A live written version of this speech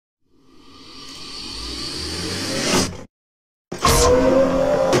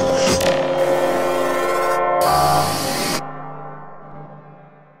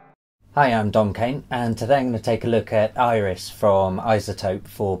Hi, I'm Dom Kane, and today I'm going to take a look at Iris from iZotope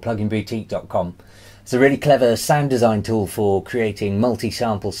for pluginboutique.com. It's a really clever sound design tool for creating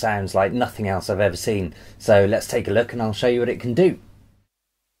multi-sample sounds like nothing else I've ever seen. So let's take a look and I'll show you what it can do.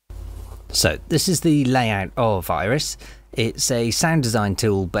 So this is the layout of Iris. It's a sound design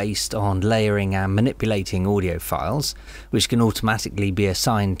tool based on layering and manipulating audio files, which can automatically be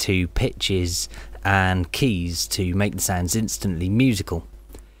assigned to pitches and keys to make the sounds instantly musical.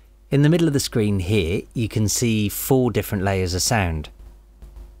 In the middle of the screen here, you can see 4 different layers of sound.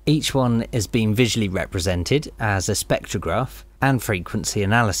 Each one is being visually represented as a spectrograph and frequency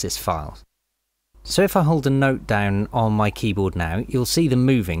analysis file. So if I hold a note down on my keyboard now, you'll see them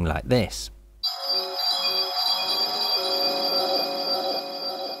moving like this.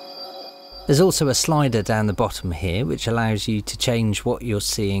 There's also a slider down the bottom here which allows you to change what you're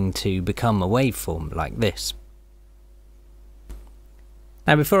seeing to become a waveform like this.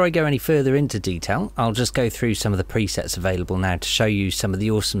 Now before I go any further into detail, I'll just go through some of the presets available now to show you some of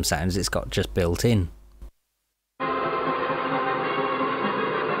the awesome sounds it's got just built in.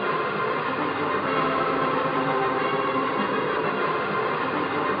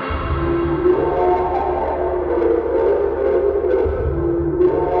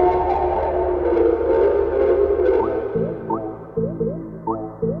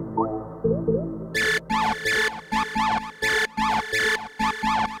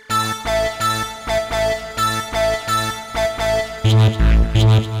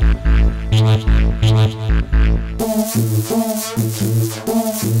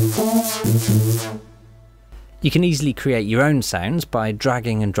 You can easily create your own sounds by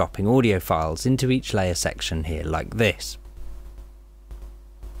dragging and dropping audio files into each layer section here like this.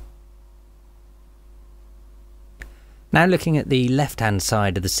 Now looking at the left hand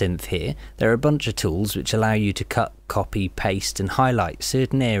side of the synth here, there are a bunch of tools which allow you to cut, copy, paste and highlight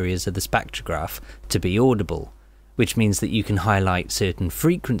certain areas of the spectrograph to be audible, which means that you can highlight certain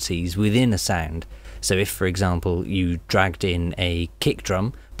frequencies within a sound. So if, for example, you dragged in a kick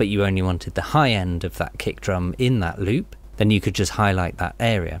drum, but you only wanted the high end of that kick drum in that loop, then you could just highlight that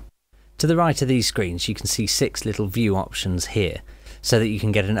area. To the right of these screens, you can see 6 little view options here, so that you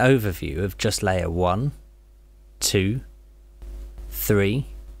can get an overview of just layer 1, 2, 3,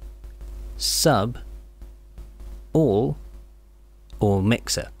 sub, all, or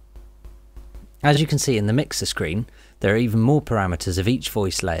mixer. As you can see in the mixer screen, there are even more parameters of each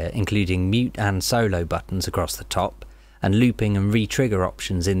voice layer, including mute and solo buttons across the top, and looping and re-trigger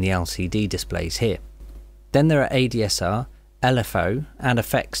options in the LCD displays here. Then there are ADSR, LFO and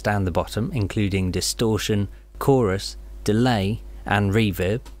effects down the bottom, including distortion, chorus, delay and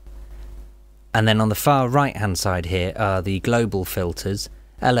reverb. And then on the far right hand side here are the global filters,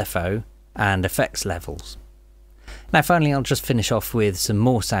 LFO and effects levels. Now finally I'll just finish off with some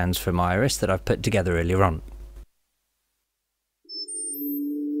more sounds from Iris that I've put together earlier on.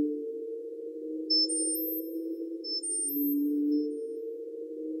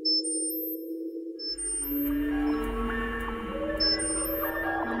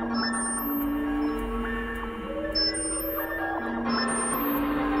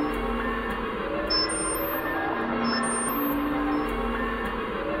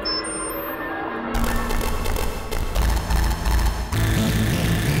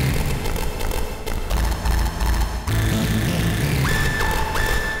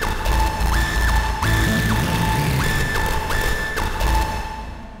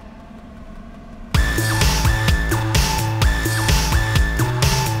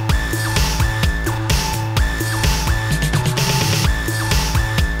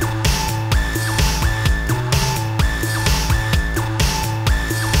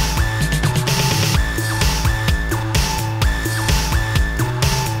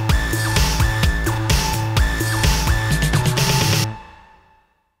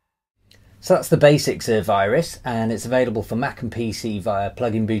 So that's the basics of Iris, and it's available for Mac and PC via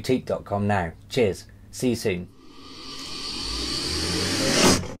pluginboutique.com now. Cheers, see you soon.